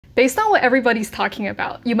Based on what everybody's talking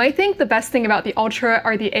about, you might think the best thing about the Ultra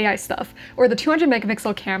are the AI stuff, or the 200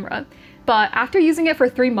 megapixel camera. But after using it for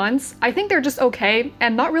 3 months, I think they're just okay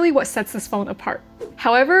and not really what sets this phone apart.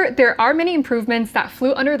 However, there are many improvements that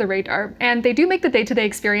flew under the radar, and they do make the day-to-day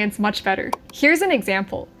experience much better. Here's an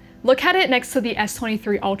example. Look at it next to the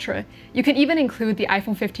S23 Ultra. You can even include the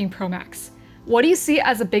iPhone 15 Pro Max. What do you see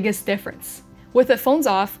as the biggest difference? With the phones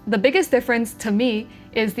off, the biggest difference to me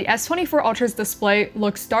is the S24 Ultra's display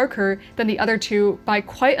looks darker than the other two by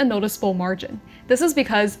quite a noticeable margin. This is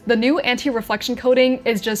because the new anti-reflection coating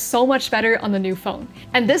is just so much better on the new phone.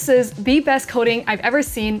 And this is the best coating I've ever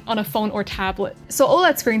seen on a phone or tablet. So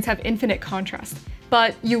OLED screens have infinite contrast,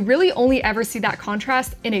 but you really only ever see that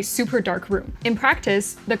contrast in a super dark room. In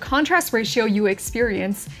practice, the contrast ratio you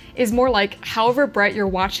experience is more like however bright you're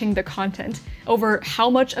watching the content over how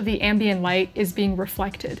much of the ambient light is being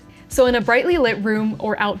reflected. So in a brightly lit room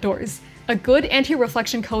or outdoors, a good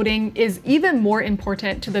anti-reflection coating is even more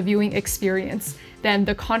important to the viewing experience than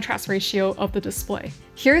the contrast ratio of the display.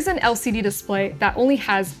 Here's an LCD display that only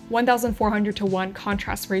has 1400 to 1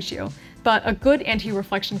 contrast ratio, but a good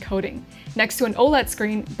anti-reflection coating, next to an OLED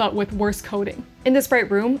screen but with worse coating. In this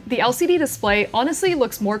bright room, the LCD display honestly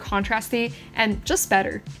looks more contrasty and just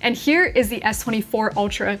better. And here is the S24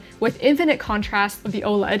 Ultra with infinite contrast of the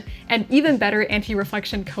OLED and even better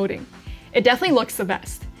anti-reflection coating. It definitely looks the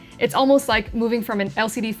best. It's almost like moving from an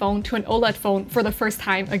LCD phone to an OLED phone for the first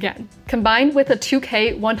time again. Combined with a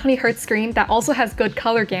 2K 120Hz screen that also has good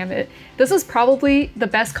color gamut, this is probably the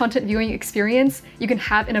best content viewing experience you can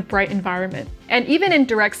have in a bright environment. And even in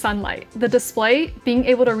direct sunlight, the display being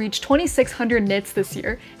able to reach 2600 nits this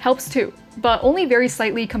year helps too, but only very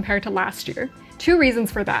slightly compared to last year. 2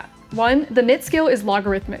 reasons for that. 1, the nit scale is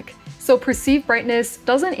logarithmic, so perceived brightness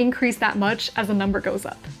doesn't increase that much as the number goes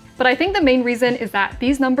up. But I think the main reason is that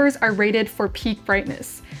these numbers are rated for peak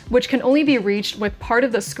brightness, which can only be reached with part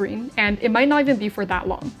of the screen, and it might not even be for that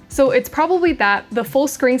long. So it's probably that the full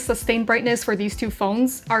screen sustained brightness for these two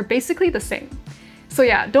phones are basically the same. So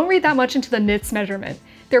yeah, don't read that much into the nits measurement.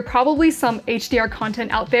 There are probably some HDR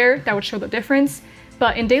content out there that would show the difference,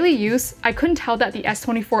 but in daily use, I couldn't tell that the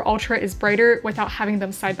S24 Ultra is brighter without having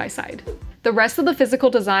them side by side. The rest of the physical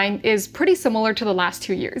design is pretty similar to the last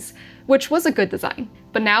 2 years, which was a good design,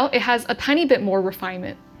 but now it has a tiny bit more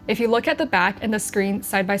refinement. If you look at the back and the screen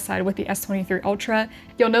side by side with the S23 Ultra,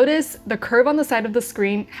 you'll notice the curve on the side of the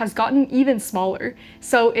screen has gotten even smaller,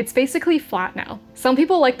 so it's basically flat now. Some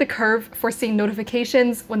people like the curve for seeing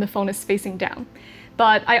notifications when the phone is facing down,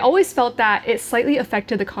 but I always felt that it slightly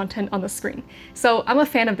affected the content on the screen, so I'm a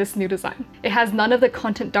fan of this new design. It has none of the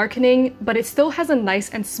content darkening, but it still has a nice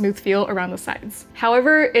and smooth feel around the sides.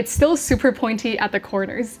 However, it's still super pointy at the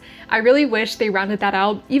corners. I really wish they rounded that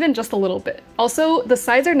out even just a little bit. Also, the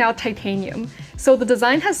sides are now titanium, so the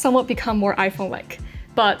design has somewhat become more iPhone-like.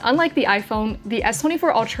 But unlike the iPhone, the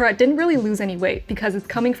S24 Ultra didn't really lose any weight because it's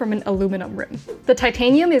coming from an aluminum rim. The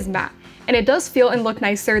titanium is matte, and it does feel and look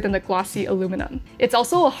nicer than the glossy aluminum. It's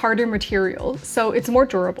also a harder material, so it's more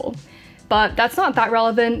durable. But that's not that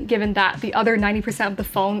relevant given that the other 90% of the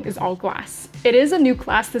phone is all glass. It is a new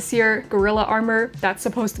class this year, Gorilla Armor, that's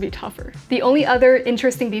supposed to be tougher. The only other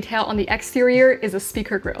interesting detail on the exterior is a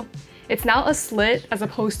speaker grill. It's now a slit as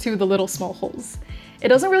opposed to the little small holes. It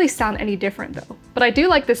doesn't really sound any different though, but I do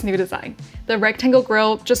like this new design. The rectangle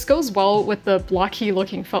grille just goes well with the blocky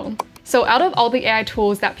looking phone. So out of all the AI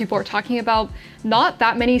tools that people are talking about, not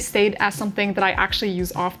that many stayed as something that I actually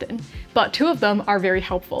use often, but 2 of them are very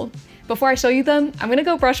helpful. Before I show you them, I'm gonna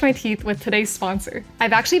go brush my teeth with today's sponsor.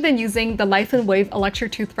 I've actually been using the Laifen Wave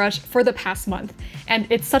electric toothbrush for the past month, and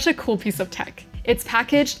it's such a cool piece of tech. It's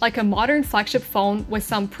packaged like a modern flagship phone with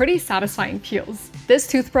some pretty satisfying peels. This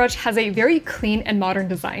toothbrush has a very clean and modern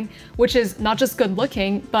design, which is not just good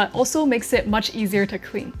looking, but also makes it much easier to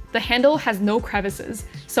clean. The handle has no crevices,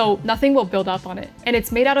 so nothing will build up on it. And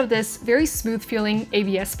it's made out of this very smooth feeling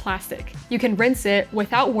ABS plastic. You can rinse it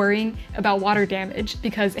without worrying about water damage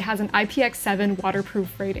because it has an IPX7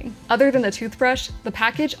 waterproof rating. Other than the toothbrush, the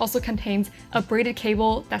package also contains a braided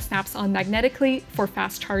cable that snaps on magnetically for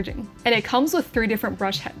fast charging. And it comes with 3 different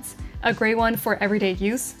brush heads. A gray one for everyday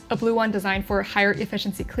use, a blue one designed for higher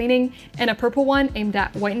efficiency cleaning, and a purple one aimed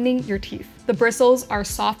at whitening your teeth. The bristles are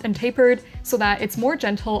soft and tapered so that it's more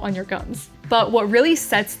gentle on your gums. But what really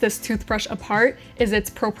sets this toothbrush apart is its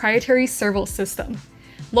proprietary servo system.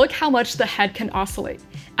 Look how much the head can oscillate.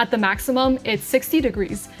 At the maximum, it's 60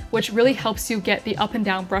 degrees, which really helps you get the up and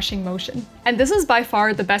down brushing motion. And this is by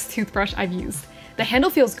far the best toothbrush I've used. The handle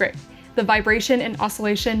feels great. the vibration and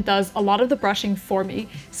oscillation does a lot of the brushing for me,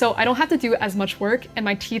 so I don't have to do as much work and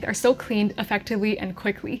my teeth are still cleaned effectively and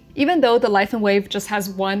quickly. Even though the Laifen Wave just has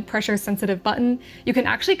one pressure-sensitive button, you can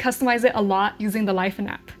actually customize it a lot using the Laifen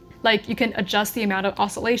app. Like, you can adjust the amount of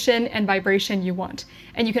oscillation and vibration you want,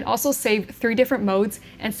 and you can also save 3 different modes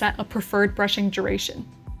and set a preferred brushing duration.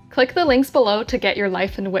 Click the links below to get your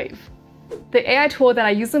Laifen Wave. The AI tool that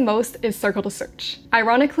I use the most is Circle to Search.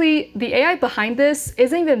 Ironically, the AI behind this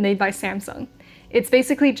isn't even made by Samsung. It's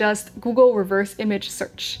basically just Google reverse image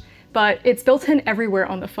search, but it's built in everywhere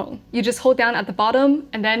on the phone. You just hold down at the bottom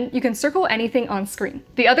and then you can circle anything on screen.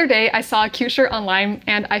 The other day I saw a cute shirt online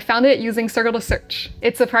and I found it using Circle to Search.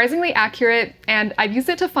 It's surprisingly accurate and I've used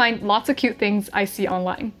it to find lots of cute things I see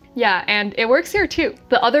online. Yeah, and it works here too.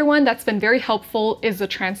 The other one that's been very helpful is the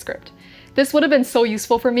transcript. This would have been so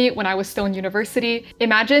useful for me when I was still in university.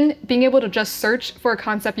 Imagine being able to just search for a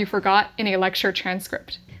concept you forgot in a lecture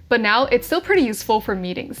transcript. But now it's still pretty useful for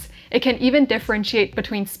meetings. It can even differentiate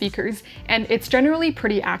between speakers, and it's generally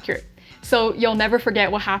pretty accurate. So you'll never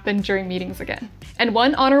forget what happened during meetings again. And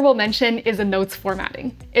one honorable mention is the notes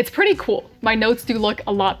formatting. It's pretty cool. My notes do look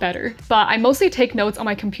a lot better, but I mostly take notes on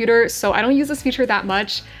my computer, so I don't use this feature that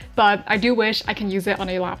much, but I do wish I can use it on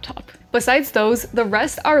a laptop. Besides those, the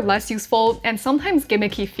rest are less useful and sometimes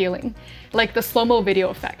gimmicky feeling, like the slow-mo video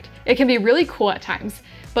effect. It can be really cool at times,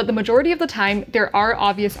 but the majority of the time there are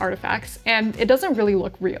obvious artifacts and it doesn't really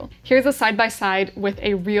look real. Here's a side-by-side with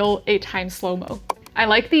a real 8x slow-mo. I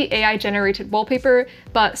like the AI generated wallpaper,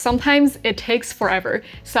 but sometimes it takes forever,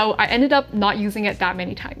 so I ended up not using it that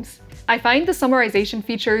many times. I find the summarization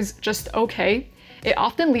features just okay. It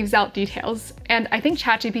often leaves out details, and I think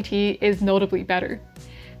ChatGPT is notably better.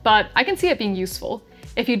 But I can see it being useful.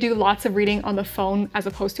 If you do lots of reading on the phone as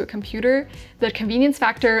opposed to a computer, the convenience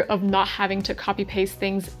factor of not having to copy-paste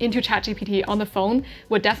things into ChatGPT on the phone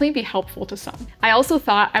would definitely be helpful to some. I also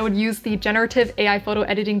thought I would use the generative AI photo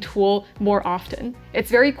editing tool more often.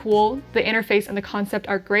 It's very cool, the interface and the concept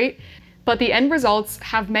are great, but the end results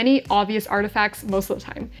have many obvious artifacts most of the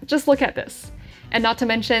time. Just look at this. And not to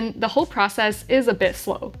mention, the whole process is a bit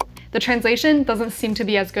slow. The translation doesn't seem to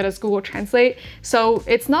be as good as Google Translate, so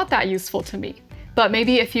it's not that useful to me. But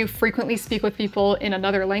maybe if you frequently speak with people in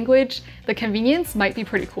another language, the convenience might be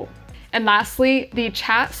pretty cool. And lastly, the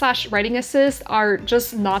chat/writing assist are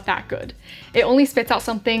just not that good. It only spits out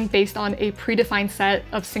something based on a predefined set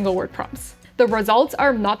of single word prompts. The results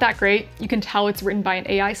are not that great. You can tell it's written by an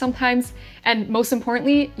AI sometimes. And most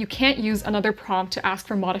importantly, you can't use another prompt to ask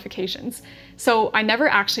for modifications. So I never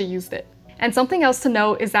actually used it. And something else to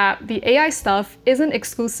note is that the AI stuff isn't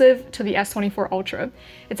exclusive to the S24 Ultra.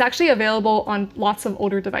 It's actually available on lots of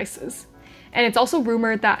older devices. And it's also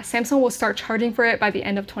rumored that Samsung will start charging for it by the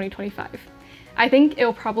end of 2025. I think it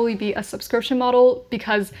will probably be a subscription model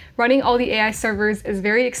because running all the AI servers is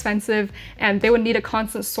very expensive and they would need a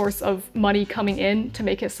constant source of money coming in to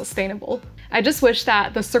make it sustainable. I just wish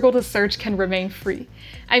that the Circle to Search can remain free.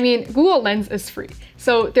 I mean, Google Lens is free,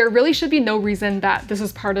 so there really should be no reason that this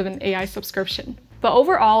is part of an AI subscription. But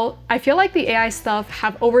overall, I feel like the AI stuff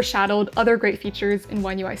have overshadowed other great features in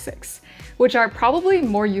One UI 6, which are probably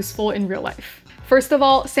more useful in real life. First of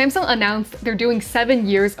all, Samsung announced they're doing 7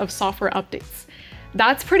 years of software updates.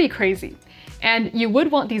 That's pretty crazy. And you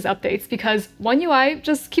would want these updates because One UI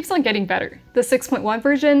just keeps on getting better. The 6.1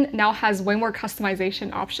 version now has way more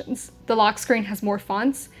customization options. The lock screen has more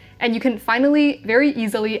fonts, and you can finally very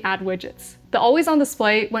easily add widgets. The always-on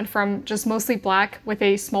display went from just mostly black with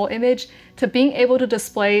a small image to being able to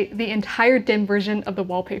display the entire dim version of the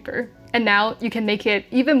wallpaper. And now you can make it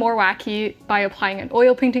even more wacky by applying an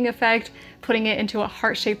oil painting effect, putting it into a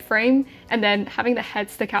heart-shaped frame, and then having the head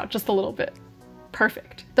stick out just a little bit.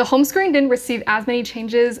 Perfect. The home screen didn't receive as many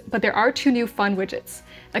changes, but there are 2 new fun widgets.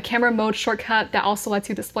 A camera mode shortcut that also lets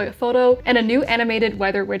you display a photo, and a new animated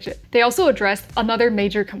weather widget. They also addressed another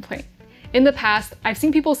major complaint. In the past, I've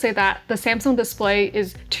seen people say that the Samsung display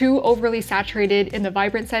is too overly saturated in the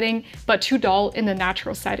vibrant setting, but too dull in the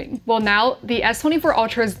natural setting. Well, now the S24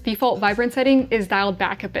 Ultra's default vibrant setting is dialed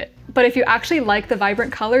back a bit. But if you actually like the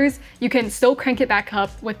vibrant colors, you can still crank it back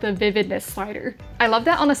up with the vividness slider. I love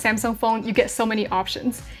that on a Samsung phone, you get so many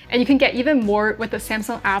options, and you can get even more with the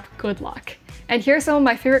Samsung app Good Luck. And here are some of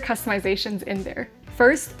my favorite customizations in there.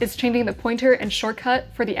 First is changing the pointer and shortcut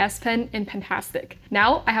for the S Pen in Pentastic.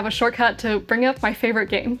 Now I have a shortcut to bring up my favorite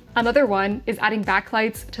game. Another one is adding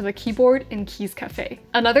backlights to the keyboard in Keys Cafe.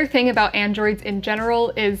 Another thing about Androids in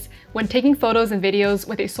general is when taking photos and videos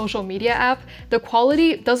with a social media app, the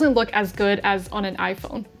quality doesn't look as good as on an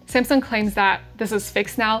iPhone. Samsung claims that this is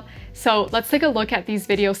fixed now, so let's take a look at these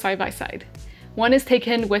videos side by side. One is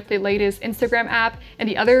taken with the latest Instagram app and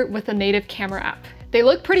the other with the native camera app. They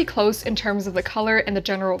look pretty close in terms of the color and the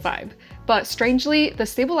general vibe, but strangely, the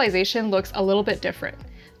stabilization looks a little bit different.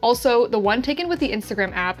 Also, the one taken with the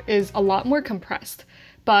Instagram app is a lot more compressed,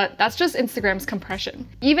 but that's just Instagram's compression.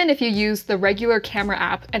 Even if you use the regular camera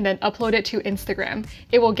app and then upload it to Instagram,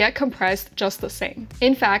 it will get compressed just the same.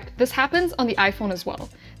 In fact, this happens on the iPhone as well.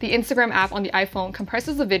 The Instagram app on the iPhone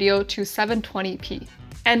compresses the video to 720p.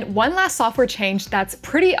 And one last software change that's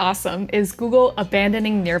pretty awesome is Google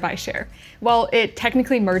abandoning Nearby Share. Well, it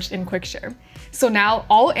technically merged in Quick Share. So now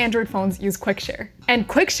all Android phones use Quick Share. And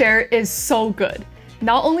Quick Share is so good.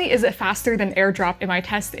 Not only is it faster than AirDrop in my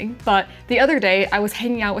testing, but the other day I was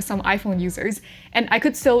hanging out with some iPhone users and I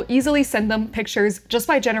could still easily send them pictures just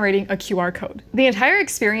by generating a QR code. The entire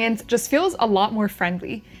experience just feels a lot more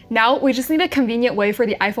friendly. Now we just need a convenient way for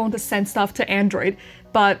the iPhone to send stuff to Android,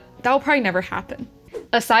 but that will probably never happen.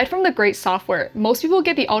 Aside from the great software, most people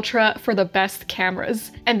get the Ultra for the best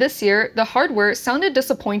cameras. And this year, the hardware sounded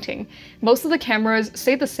disappointing. Most of the cameras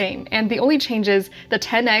stayed the same, and the only change is the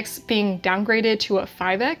 10x being downgraded to a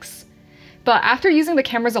 5x. But after using the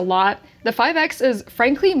cameras a lot, the 5x is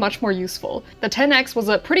frankly much more useful. The 10x was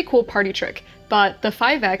a pretty cool party trick, but the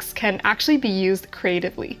 5x can actually be used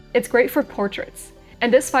creatively. It's great for portraits.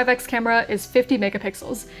 And this 5x camera is 50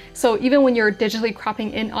 megapixels, so even when you're digitally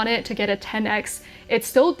cropping in on it to get a 10x, it's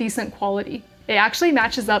still decent quality. It actually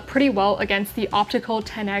matches up pretty well against the optical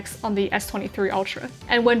 10x on the S23 Ultra.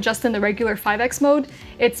 And when just in the regular 5x mode,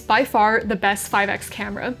 it's by far the best 5x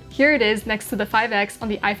camera. Here it is next to the 5x on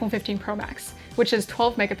the iPhone 15 Pro Max, which is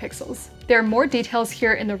 12 megapixels. There are more details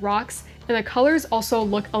here in the rocks, and the colors also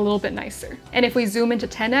look a little bit nicer. And if we zoom into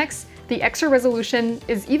 10x, the extra resolution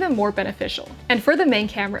is even more beneficial. And for the main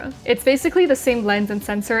camera, it's basically the same lens and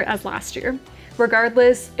sensor as last year.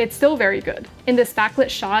 Regardless, it's still very good. In this backlit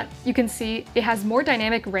shot, you can see it has more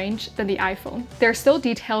dynamic range than the iPhone. There are still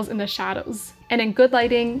details in the shadows. And in good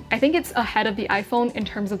lighting, I think it's ahead of the iPhone in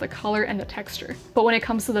terms of the color and the texture. But when it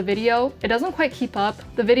comes to the video, it doesn't quite keep up.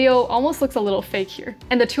 The video almost looks a little fake here.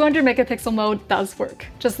 And the 200 megapixel mode does work.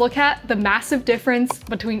 Just look at the massive difference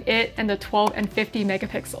between it and the 12 and 50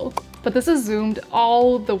 megapixel. But this is zoomed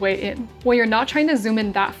all the way in. When you're not trying to zoom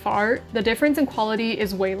in that far, the difference in quality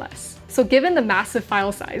is way less. So given the massive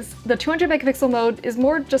file size, the 200 megapixel mode is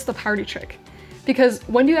more just a party trick. Because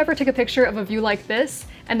when do you ever take a picture of a view like this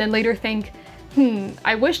and then later think,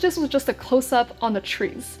 I wish this was just a close-up on the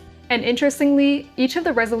trees. And interestingly, each of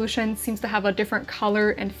the resolutions seems to have a different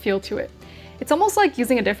color and feel to it. It's almost like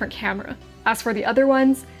using a different camera. As for the other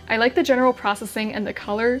ones, I like the general processing and the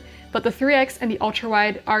color, but the 3x and the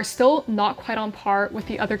ultra-wide are still not quite on par with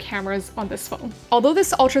the other cameras on this phone. Although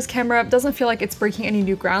this Ultra's camera doesn't feel like it's breaking any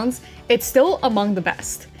new grounds, it's still among the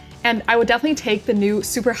best. And I would definitely take the new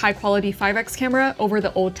super high quality 5x camera over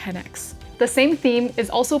the old 10x. The same theme is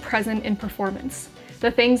also present in performance. The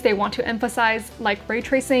things they want to emphasize, like ray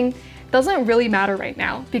tracing, doesn't really matter right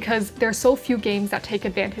now because there's so few games that take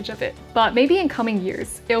advantage of it. But maybe in coming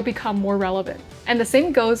years, it'll become more relevant. And the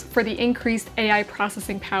same goes for the increased AI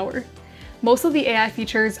processing power. Most of the AI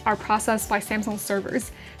features are processed by Samsung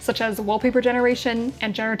servers, such as wallpaper generation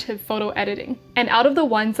and generative photo editing. And out of the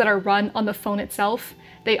ones that are run on the phone itself,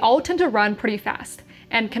 they all tend to run pretty fast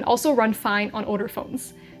and can also run fine on older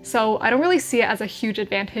phones. So I don't really see it as a huge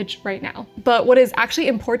advantage right now. But what is actually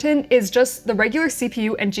important is just the regular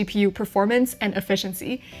CPU and GPU performance and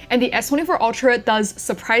efficiency, and the S24 Ultra does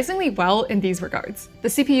surprisingly well in these regards. The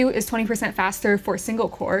CPU is 20% faster for single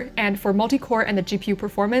core, and for multi-core and the GPU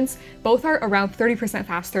performance, both are around 30%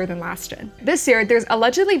 faster than last gen. This year, there's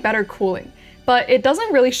allegedly better cooling, but it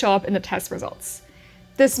doesn't really show up in the test results.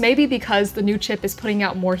 This may be because the new chip is putting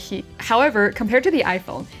out more heat. However, compared to the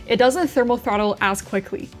iPhone, it doesn't thermal throttle as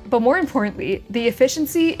quickly. But more importantly, the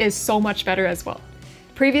efficiency is so much better as well.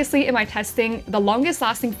 Previously in my testing, the longest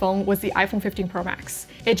lasting phone was the iPhone 15 Pro Max.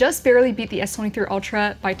 It just barely beat the S23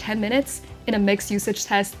 Ultra by 10 minutes in a mixed usage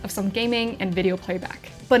test of some gaming and video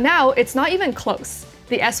playback. But now it's not even close.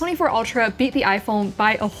 The S24 Ultra beat the iPhone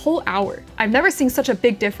by a whole hour. I've never seen such a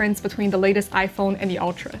big difference between the latest iPhone and the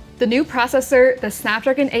Ultra. The new processor, the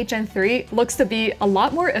Snapdragon 8 Gen 3, looks to be a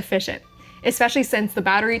lot more efficient, especially since the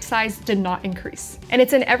battery size did not increase. And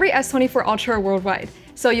it's in every S24 Ultra worldwide,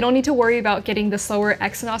 so you don't need to worry about getting the slower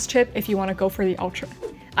Exynos chip if you want to go for the Ultra.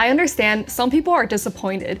 I understand some people are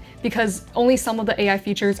disappointed because only some of the AI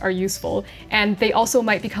features are useful, and they also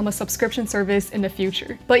might become a subscription service in the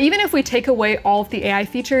future. But even if we take away all of the AI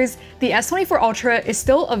features, the S24 Ultra is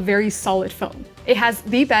still a very solid phone. It has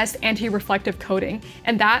the best anti-reflective coating,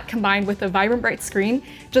 and that, combined with a vibrant bright screen,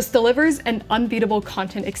 just delivers an unbeatable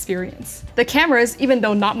content experience. The cameras, even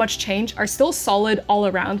though not much change, are still solid all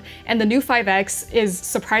around, and the new 5X is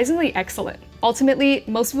surprisingly excellent. Ultimately,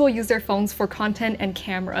 most people use their phones for content and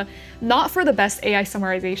camera, not for the best AI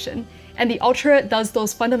summarization, and the Ultra does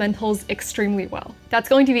those fundamentals extremely well. That's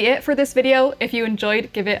going to be it for this video. If you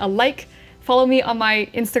enjoyed, give it a like, follow me on my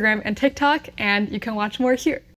Instagram and TikTok, and you can watch more here.